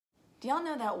Do y'all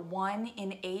know that 1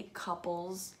 in 8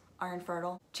 couples are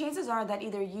infertile? Chances are that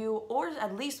either you or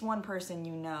at least one person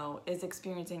you know is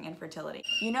experiencing infertility.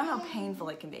 You know how painful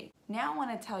it can be. Now I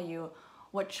want to tell you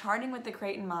what charting with the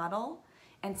Creighton model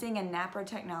and seeing a NaPro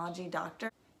technology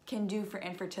doctor can do for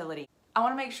infertility. I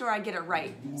want to make sure I get it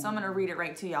right, so I'm going to read it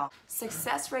right to y'all.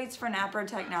 Success rates for NaPro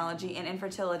technology in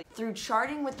infertility through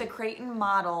charting with the Creighton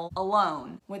model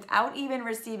alone, without even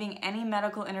receiving any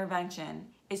medical intervention,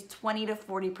 is 20 to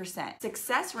 40%.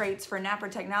 Success rates for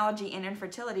NaPro technology in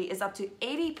infertility is up to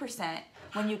 80%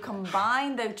 when you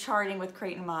combine the charting with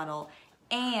Creighton model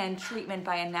and treatment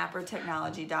by a NaPro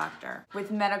technology doctor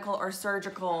with medical or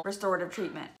surgical restorative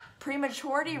treatment.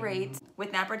 Prematurity rates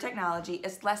with NaPro technology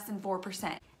is less than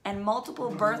 4%, and multiple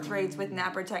birth rates with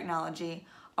NaPro technology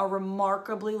are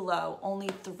remarkably low, only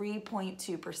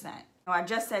 3.2%. Now, I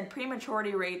just said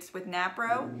prematurity rates with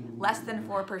NaPro, less than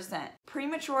 4%.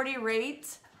 Prematurity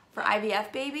rates for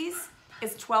IVF babies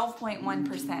is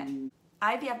 12.1%.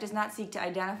 IVF does not seek to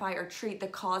identify or treat the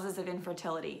causes of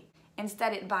infertility.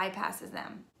 Instead, it bypasses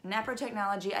them. NaPro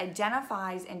technology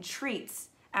identifies and treats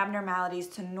abnormalities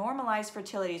to normalize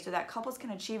fertility so that couples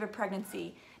can achieve a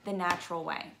pregnancy the natural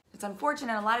way. It's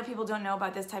unfortunate a lot of people don't know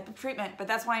about this type of treatment, but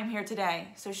that's why I'm here today.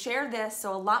 So share this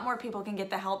so a lot more people can get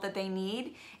the help that they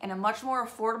need in a much more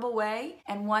affordable way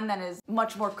and one that is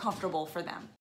much more comfortable for them.